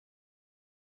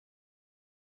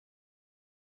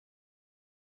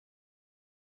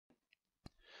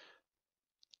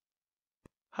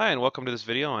Hi, and welcome to this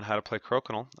video on how to play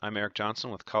Crokinole. I'm Eric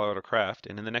Johnson with Colorado Craft,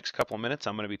 and in the next couple of minutes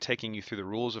I'm going to be taking you through the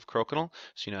rules of Crokinole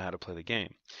so you know how to play the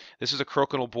game. This is a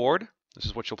Crokinole board. This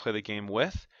is what you'll play the game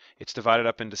with. It's divided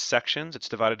up into sections. It's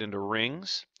divided into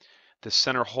rings. The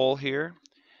center hole here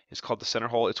is called the center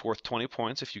hole. It's worth 20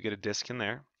 points if you get a disc in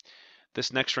there.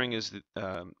 This next ring is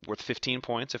worth 15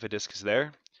 points if a disc is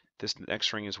there. This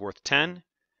next ring is worth 10,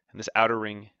 and this outer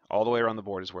ring all the way around the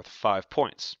board is worth 5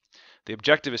 points. The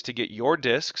objective is to get your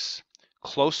discs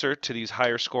closer to these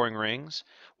higher scoring rings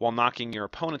while knocking your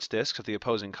opponent's discs of the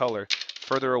opposing color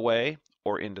further away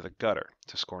or into the gutter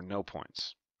to score no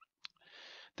points.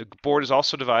 The board is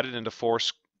also divided into 4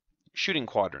 shooting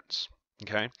quadrants.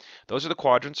 Okay, those are the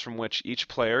quadrants from which each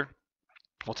player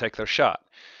will take their shot.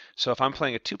 So if I'm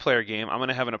playing a 2-player game, I'm going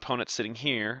to have an opponent sitting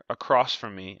here across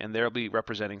from me, and they'll be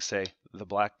representing, say, the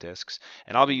black discs,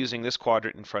 and I'll be using this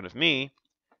quadrant in front of me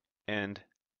and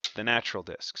the natural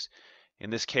discs. In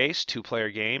this case, 2-player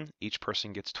game, each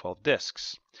person gets 12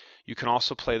 discs. You can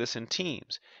also play this in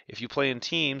teams. If you play in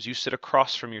teams, you sit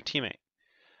across from your teammate.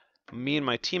 Me and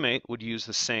my teammate would use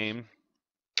the same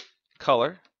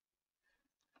color,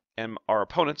 and our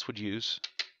opponents would use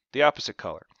the opposite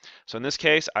color. So in this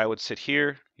case, I would sit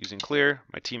here using clear.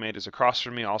 My teammate is across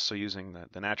from me, also using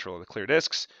the natural or the clear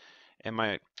discs, and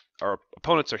our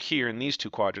opponents are here in these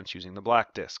 2 quadrants using the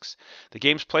black discs. The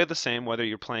game's played the same whether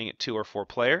you're playing it 2 or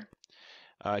 4-player.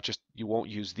 Just you won't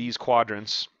use these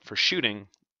quadrants for shooting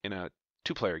in a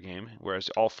 2-player game, whereas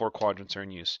all 4 quadrants are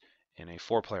in use in a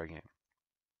 4-player game.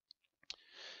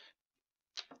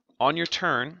 On your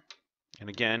turn, and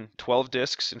again, 12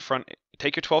 discs in front.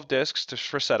 Take your 12 discs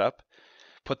for setup.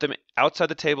 Put them outside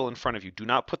the table in front of you. Do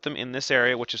not put them in this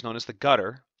area, which is known as the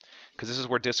gutter, because this is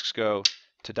where discs go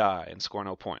to die and score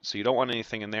no points. So you don't want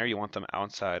anything in there. You want them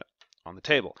outside on the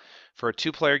table. For a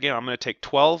 2-player game, I'm going to take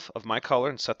 12 of my color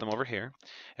and set them over here,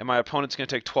 and my opponent's going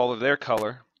to take 12 of their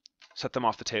color, set them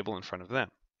off the table in front of them.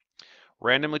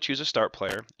 Randomly choose a start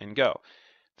player and go.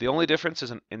 The only difference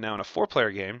is now in a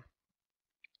 4-player game,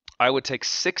 I would take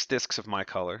 6 discs of my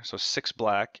color, so 6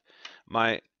 black.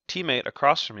 My teammate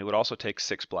across from me would also take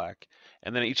 6 black,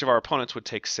 and then each of our opponents would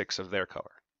take 6 of their color.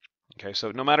 Okay,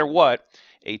 so no matter what,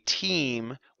 a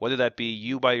team, whether that be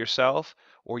you by yourself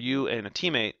or you and a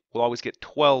teammate, will always get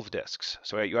 12 discs.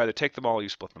 So you either take them all or you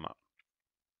split them up.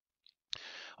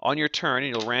 On your turn,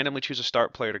 you'll randomly choose a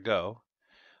start player to go.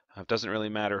 It doesn't really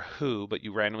matter who, but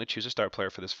you randomly choose a start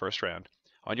player for this first round.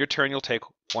 On your turn, you'll take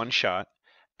 1 shot.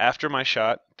 After my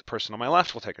shot, the person on my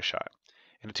left will take a shot.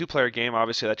 In a 2-player game,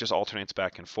 obviously that just alternates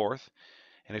back and forth.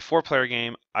 In a 4-player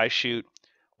game, I shoot,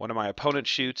 one of my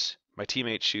opponents shoots, my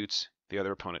teammate shoots, the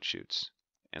other opponent shoots,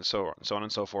 and so on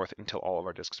and so forth until all of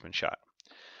our discs have been shot.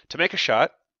 To make a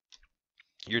shot,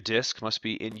 your disc must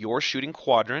be in your shooting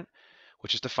quadrant,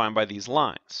 which is defined by these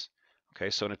lines. Okay,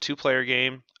 so in a 2-player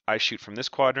game, I shoot from this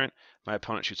quadrant, my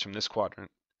opponent shoots from this quadrant.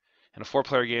 In a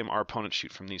 4-player game, our opponents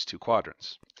shoot from these 2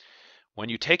 quadrants. When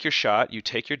you take your shot, you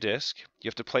take your disc, you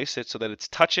have to place it so that it's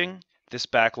touching this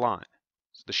back line,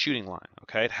 the shooting line,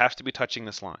 okay? It has to be touching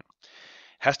this line. It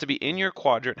has to be in your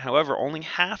quadrant. However, only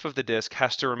half of the disc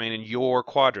has to remain in your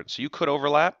quadrant. So you could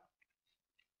overlap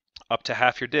up to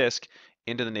half your disc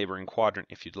into the neighboring quadrant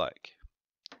if you'd like.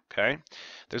 Okay?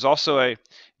 There's also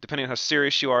depending on how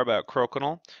serious you are about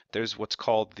Crokinole, there's what's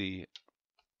called the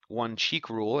 1 cheek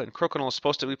rule, and Crokinole is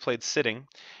supposed to be played sitting,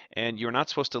 and you're not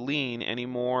supposed to lean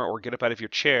anymore or get up out of your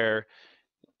chair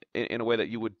in a way that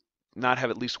you would not have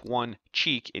at least 1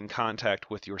 cheek in contact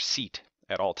with your seat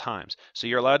at all times. So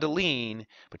you're allowed to lean,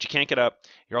 but you can't get up.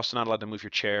 You're also not allowed to move your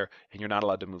chair, and you're not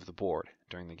allowed to move the board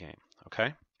during the game.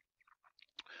 Okay?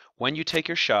 When you take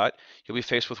your shot, you'll be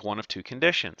faced with one of 2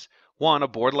 conditions. 1, a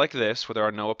board like this where there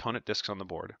are no opponent discs on the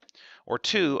board, or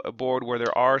 2, a board where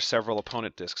there are several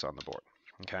opponent discs on the board.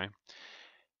 Okay?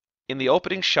 In the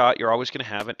opening shot, you're always going to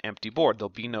have an empty board. There'll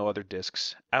be no other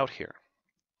discs out here.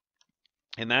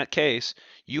 In that case,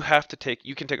 you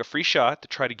can take a free shot to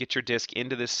try to get your disc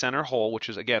into this center hole, which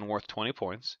is again worth 20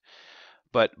 points.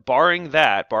 But barring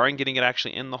getting it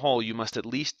actually in the hole, you must at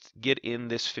least get in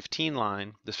this 15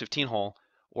 line, this 15 hole,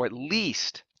 or at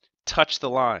least touch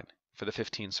the line for the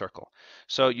 15 circle.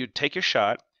 So you take your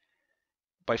shot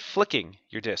by flicking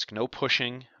your disc, no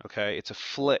pushing, okay? It's a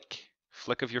flick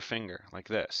of your finger like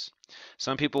this.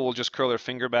 Some people will just curl their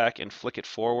finger back and flick it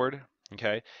forward.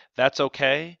 Okay, that's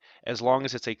okay as long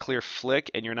as it's a clear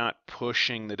flick and you're not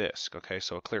pushing the disc. Okay,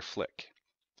 so a clear flick.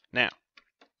 Now,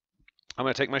 I'm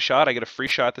going to take my shot. I get a free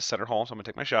shot at the center hole, so I'm going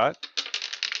to take my shot.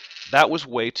 That was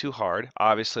way too hard.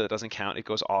 Obviously, that doesn't count. It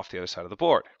goes off the other side of the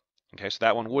board. Okay, so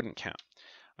that one wouldn't count.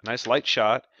 A nice light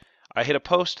shot. I hit a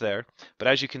post there, but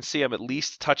as you can see, I'm at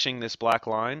least touching this black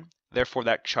line. Therefore,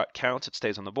 that shot counts. It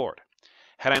stays on the board.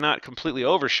 Had I not completely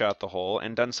overshot the hole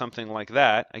and done something like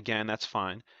that, again, that's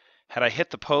fine. Had I hit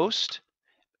the post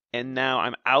and now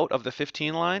I'm out of the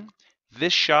 15 line,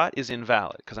 this shot is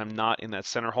invalid because I'm not in that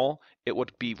center hole. It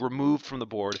would be removed from the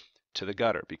board to the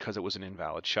gutter because it was an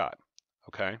invalid shot.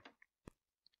 Okay?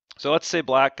 So let's say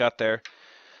black got their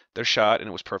shot and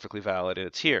it was perfectly valid and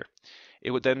it's here.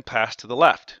 It would then pass to the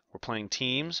left. We're playing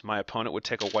teams. My opponent would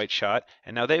take a white shot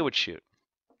and now they would shoot.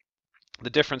 The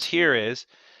difference here is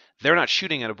they're not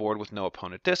shooting at a board with no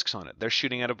opponent discs on it. They're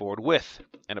shooting at a board with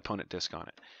an opponent disc on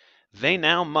it. They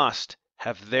now must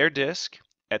have their disc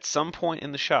at some point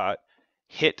in the shot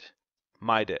hit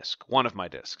my disc, one of my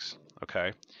discs.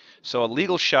 Okay, so a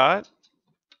legal shot,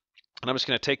 and I'm just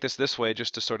going to take this way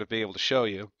just to sort of be able to show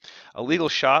you. A legal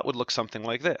shot would look something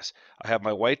like this. I have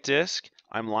my white disc,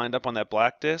 I'm lined up on that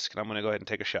black disc, and I'm going to go ahead and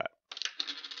take a shot.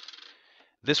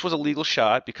 This was a legal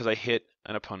shot because I hit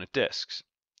an opponent disc.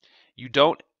 You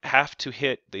don't have to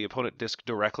hit the opponent disc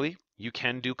directly. You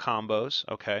can do combos,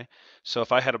 okay? So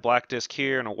if I had a black disc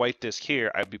here and a white disc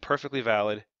here, I'd be perfectly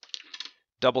valid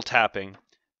double tapping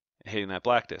and hitting that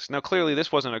black disc. Now clearly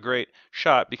this wasn't a great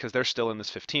shot because they're still in this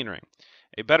 15 ring.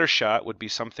 A better shot would be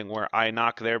something where I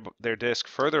knock their disc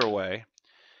further away.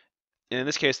 And in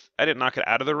this case, I didn't knock it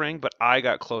out of the ring, but I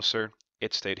got closer.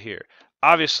 It stayed here.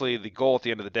 Obviously, the goal at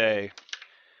the end of the day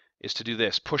is to do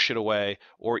this, push it away,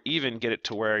 or even get it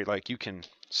to where like you can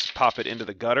pop it into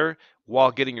the gutter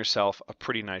while getting yourself a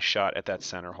pretty nice shot at that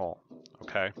center hole.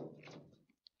 Okay.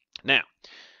 Now,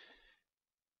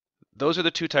 those are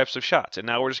the two types of shots, and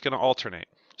now we're just going to alternate.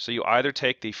 So you either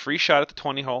take the free shot at the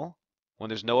 20 hole when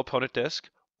there's no opponent disc,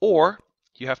 or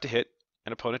you have to hit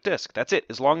an opponent disc. That's it.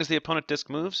 As long as the opponent disc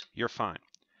moves, you're fine.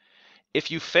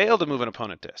 If you fail to move an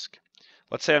opponent disc,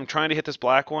 let's say I'm trying to hit this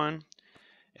black one,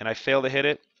 and I fail to hit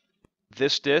it,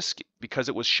 this disc, because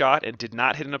it was shot and did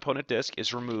not hit an opponent disc,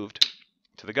 is removed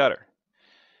to the gutter.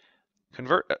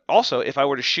 Also, if I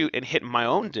were to shoot and hit my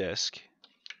own disc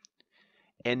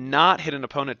and not hit an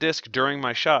opponent disc during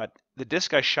my shot, the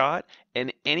disc I shot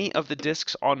and any of the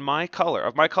discs on my color,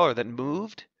 that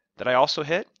moved, that I also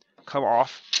hit, come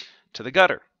off to the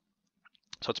gutter.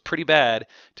 So it's pretty bad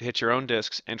to hit your own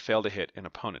discs and fail to hit an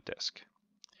opponent disc.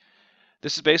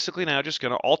 This is basically now just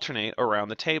going to alternate around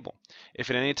the table. If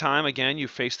at any time, again, you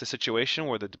face the situation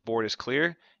where the board is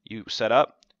clear, you set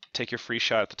up, take your free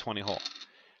shot at the 20 hole.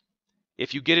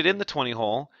 If you get it in the 20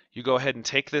 hole, you go ahead and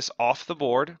take this off the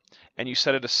board and you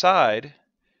set it aside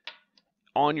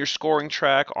on your scoring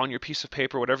track, on your piece of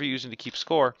paper, whatever you're using to keep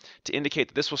score, to indicate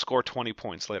that this will score 20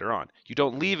 points later on. You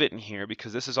don't leave it in here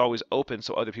because this is always open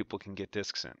so other people can get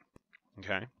discs in.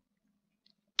 Okay?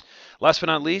 Last but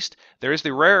not least, there is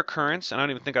the rare occurrence, and I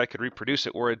don't even think I could reproduce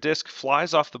it, where a disc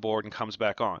flies off the board and comes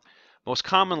back on. Most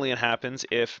commonly it happens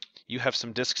if you have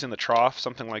some discs in the trough,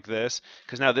 something like this,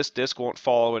 because now this disc won't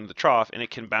fall into the trough and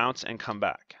it can bounce and come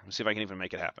back. Let's see if I can even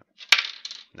make it happen.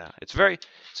 No, it's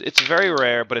very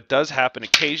rare, but it does happen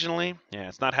occasionally. Yeah,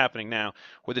 it's not happening now,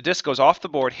 where the disc goes off the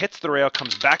board, hits the rail,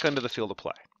 comes back onto the field of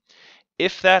play.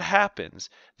 If that happens,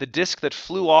 the disc that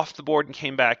flew off the board and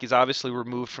came back is obviously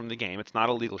removed from the game. It's not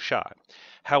a legal shot.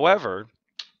 However,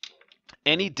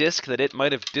 any disc that it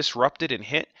might have disrupted and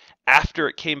hit after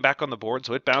it came back on the board,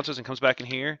 so it bounces and comes back in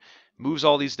here, moves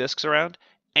all these discs around,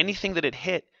 anything that it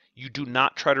hit, you do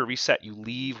not try to reset. You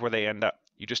leave where they end up.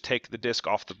 You just take the disc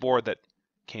off the board that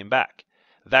came back.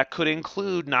 That could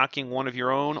include knocking one of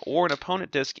your own or an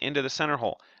opponent disc into the center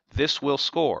hole. This will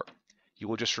score. You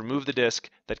will just remove the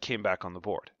disc that came back on the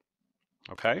board.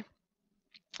 Okay?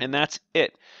 And that's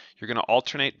it. You're going to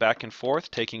alternate back and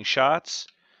forth, taking shots.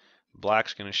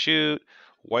 Black's going to shoot.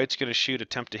 White's going to shoot,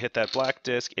 attempt to hit that black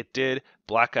disc. It did.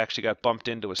 Black actually got bumped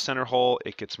into a center hole.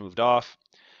 It gets moved off.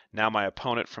 Now my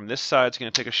opponent from this side is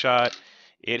going to take a shot.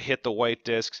 It hit the white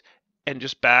discs. And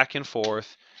just back and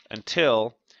forth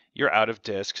until you're out of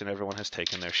discs and everyone has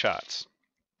taken their shots.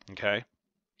 Okay?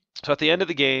 So at the end of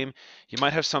the game, you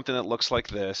might have something that looks like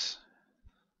this.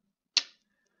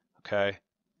 Okay?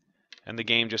 And the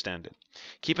game just ended.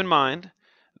 Keep in mind,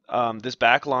 this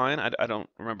back line, I don't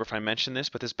remember if I mentioned this,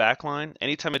 but this back line,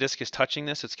 anytime a disc is touching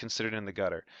this, it's considered in the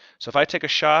gutter. So if I take a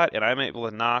shot and I'm able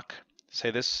to knock,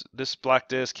 say this black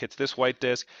disc hits this white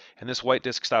disc, and this white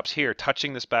disc stops here,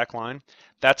 touching this back line,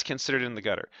 that's considered in the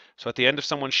gutter. So at the end of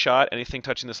someone's shot, anything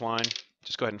touching this line,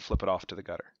 just go ahead and flip it off to the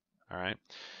gutter. All right?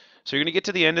 So you're going to get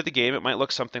to the end of the game. It might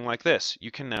look something like this. You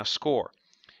can now score.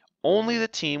 Only the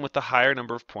team with the higher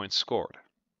number of points scored.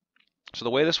 So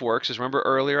the way this works is, remember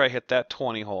earlier I hit that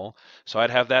 20 hole, so I'd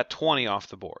have that 20 off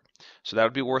the board. So that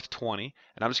would be worth 20,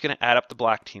 and I'm just going to add up the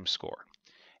black team score.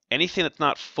 Anything that's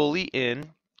not fully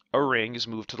in a ring is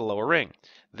moved to the lower ring.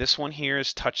 This one here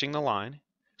is touching the line,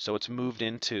 so it's moved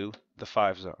into the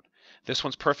 5 zone. This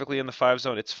one's perfectly in the 5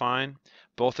 zone, it's fine.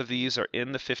 Both of these are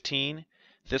in the 15.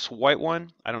 This white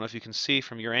one, I don't know if you can see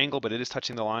from your angle, but it is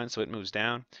touching the line, so it moves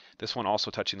down. This one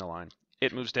also touching the line.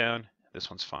 It moves down, this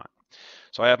one's fine.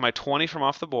 So I have my 20 from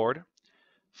off the board,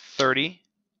 30,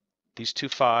 these two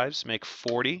 5s make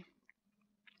 40,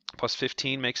 plus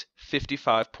 15 makes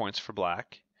 55 points for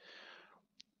black.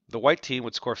 The white team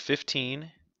would score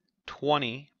 15,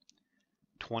 20,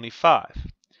 25.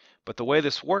 But the way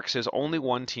this works is only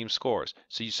one team scores.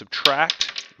 So you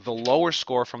subtract the lower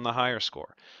score from the higher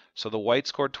score. So the white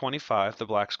scored 25, the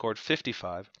black scored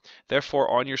 55. Therefore,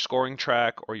 on your scoring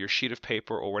track or your sheet of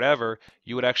paper or whatever,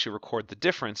 you would actually record the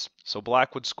difference. So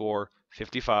black would score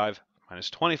 55 minus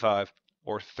 25,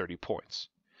 or 30 points.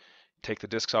 Take the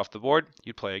discs off the board,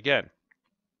 you'd play again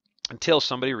until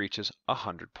somebody reaches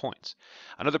 100 points.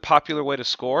 Another popular way to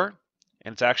score,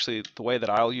 and it's actually the way that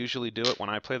I'll usually do it when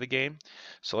I play the game.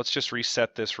 So let's just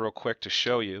reset this real quick to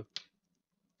show you.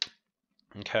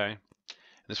 Okay,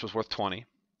 this was worth 20.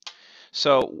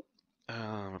 So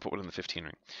I'm going to put one in the 15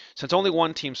 ring. Since only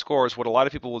one team scores, what a lot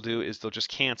of people will do is they'll just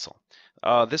cancel.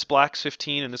 This black's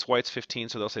 15 and this white's 15,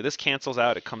 so they'll say this cancels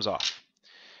out, it comes off.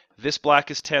 This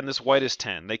black is 10, this white is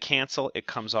 10. They cancel, it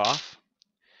comes off.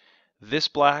 This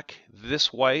black,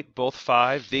 this white, both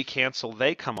 5, they cancel,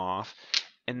 they come off.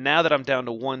 And now that I'm down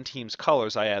to one team's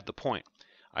colors, I add the point.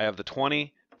 I have the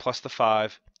 20 plus the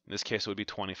 5. In this case, it would be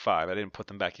 25. I didn't put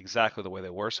them back exactly the way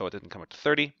they were, so it didn't come up to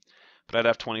 30. But I'd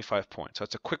have 25 points. So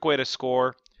it's a quick way to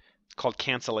score. It's called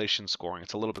cancellation scoring.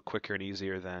 It's a little bit quicker and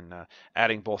easier than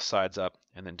adding both sides up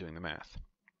and then doing the math.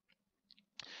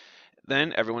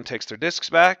 Then everyone takes their discs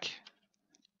back.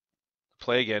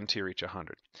 Play again till you reach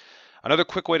 100. Another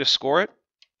quick way to score it,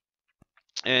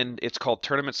 and it's called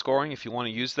tournament scoring if you want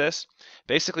to use this.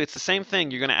 Basically, it's the same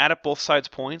thing. You're going to add up both sides'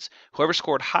 points. Whoever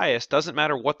scored highest, doesn't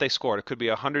matter what they scored. It could be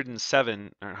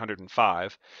 107 or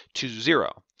 105 to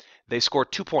 0. They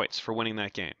scored 2 points for winning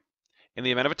that game. In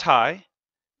the event of a tie,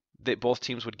 both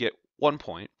teams would get 1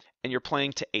 point, and you're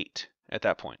playing to 8 at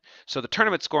that point. So the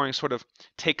tournament scoring sort of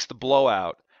takes the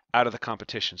blowout out of the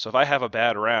competition. So if I have a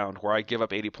bad round where I give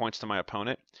up 80 points to my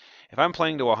opponent, if I'm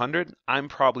playing to 100, I'm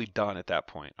probably done at that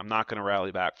point. I'm not going to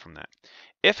rally back from that.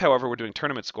 If, however, we're doing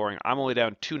tournament scoring, I'm only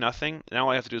down 2-0, and all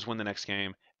I have to do is win the next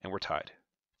game, and we're tied.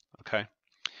 Okay?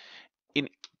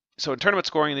 So in tournament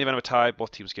scoring, in the event of a tie,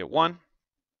 both teams get 1.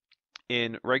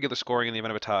 In regular scoring, in the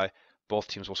event of a tie, both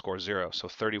teams will score 0. So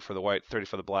 30 for the white, 30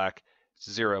 for the black,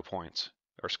 0 points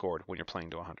are scored when you're playing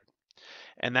to 100.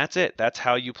 And that's it. That's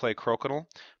how you play Crokinole.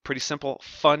 Pretty simple,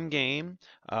 fun game.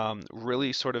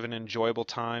 Really sort of an enjoyable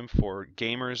time for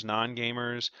gamers,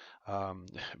 non-gamers.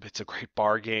 It's a great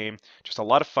bar game. Just a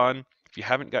lot of fun. If you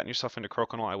haven't gotten yourself into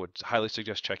Crokinole, I would highly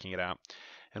suggest checking it out.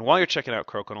 And while you're checking out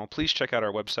Crokinole, please check out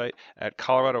our website at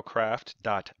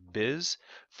coloradocraft.biz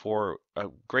for a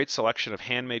great selection of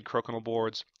handmade Crokinole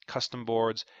boards, custom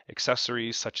boards,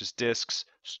 accessories such as discs,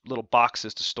 little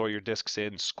boxes to store your discs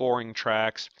in, scoring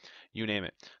tracks, you name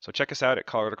it. So check us out at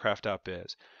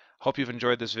coloradocraft.biz. Hope you've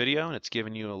enjoyed this video and it's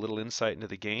given you a little insight into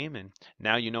the game, and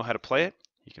now you know how to play it.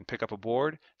 You can pick up a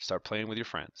board, start playing with your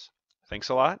friends. Thanks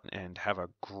a lot, and have a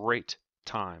great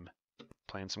time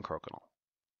playing some Crokinole.